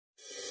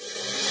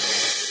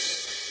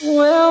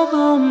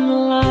Welcome to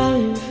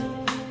life,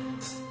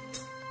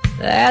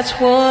 that's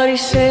what he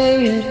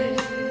said.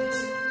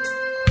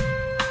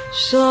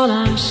 Son,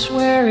 I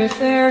swear if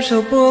there's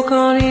a book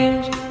on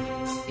it,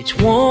 it's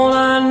one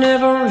I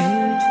never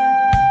read.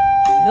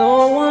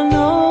 No one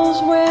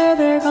knows where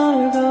they're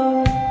gonna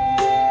go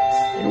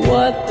and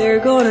what they're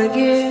gonna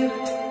get.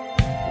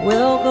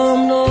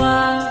 Welcome to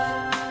life,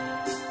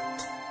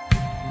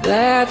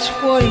 that's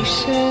what he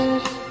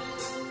said.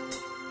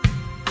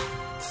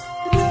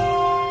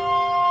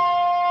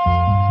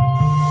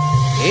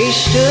 He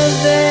stood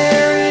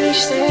there and he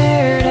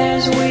stared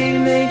as we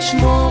made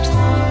small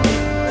talk.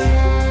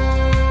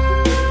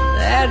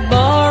 That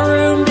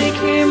barroom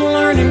became a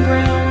learning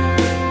ground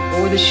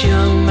for this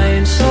young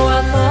man, so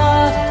I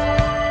thought.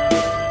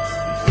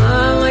 He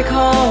finally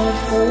called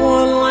for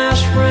one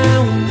last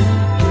round,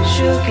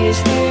 shook his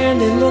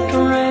hand and looked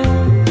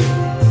around.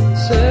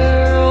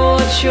 Sir,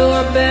 what's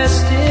your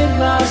best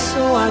advice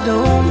so I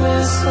don't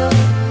mess up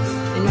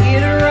and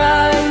get it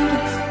right?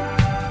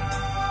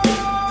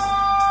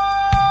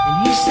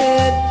 He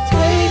said,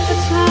 take the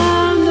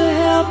time to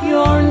help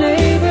your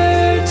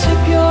neighbor,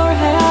 tip your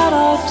hat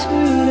off to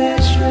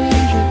that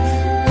stranger.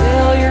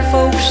 Tell your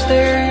folks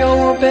they're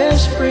your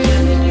best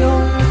friend, and your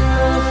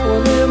love for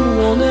them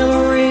will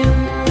never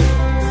end.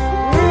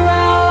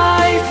 Throughout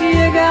life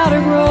you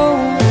gotta grow,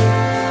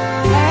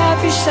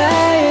 happy,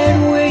 sad,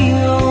 we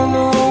all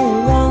know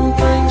one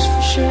thing's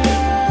for sure,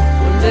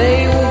 one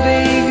day will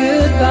be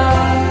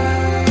goodbye.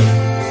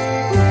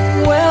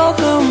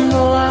 Welcome to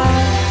life.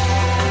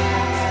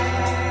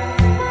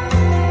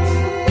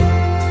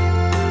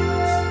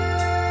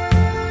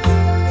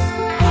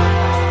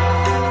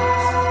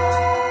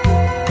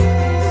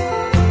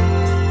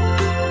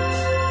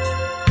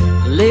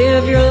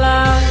 Live your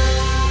life,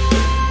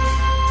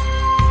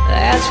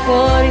 that's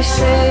what he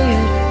said.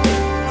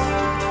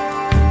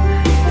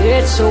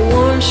 It's a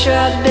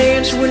one-shot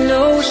dance with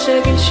no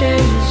second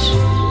chance.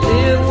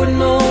 Live with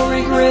no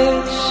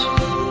regrets.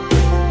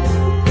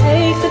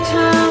 Take the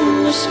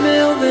time to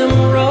smell them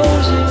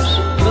roses.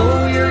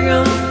 Though you're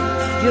young,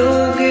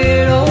 you'll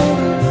get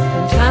older,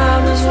 and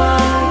time is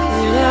like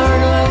an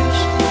hourglass,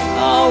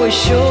 always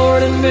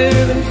short and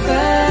moving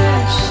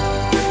fast.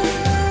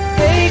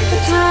 Take the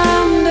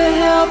time to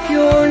help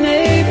your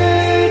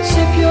neighbor,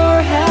 tip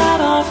your hat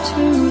off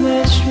to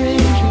that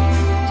stranger.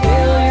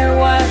 Tell your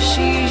wife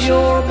she's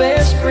your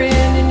best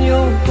friend, and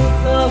your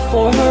love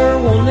for her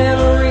will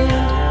never end.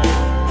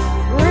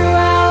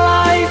 Throughout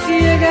life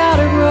you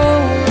gotta grow,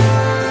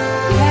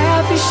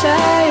 happy,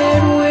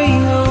 sad, we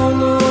all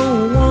know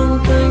one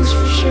thing's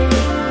for sure,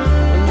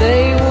 one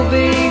day will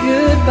be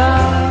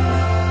goodbye.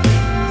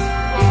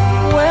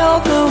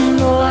 Welcome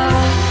to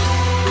life.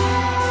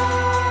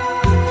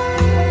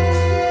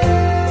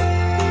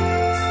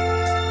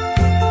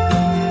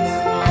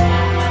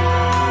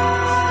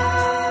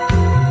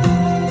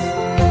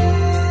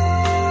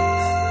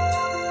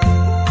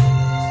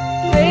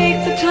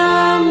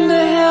 Time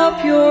to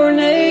help your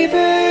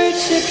neighbor,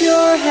 tip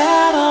your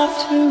hat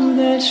off to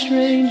that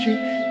stranger.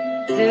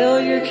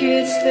 Tell your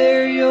kids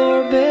they're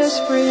your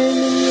best friend,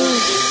 and your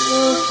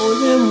love for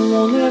them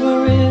will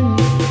never end.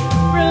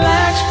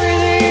 Relax,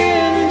 breathe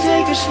in and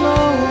take it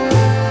slow.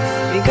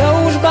 It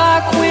goes by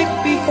quick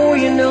before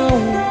you know.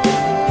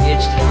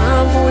 It's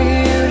time for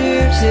you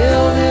to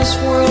tell this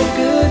world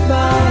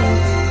goodbye.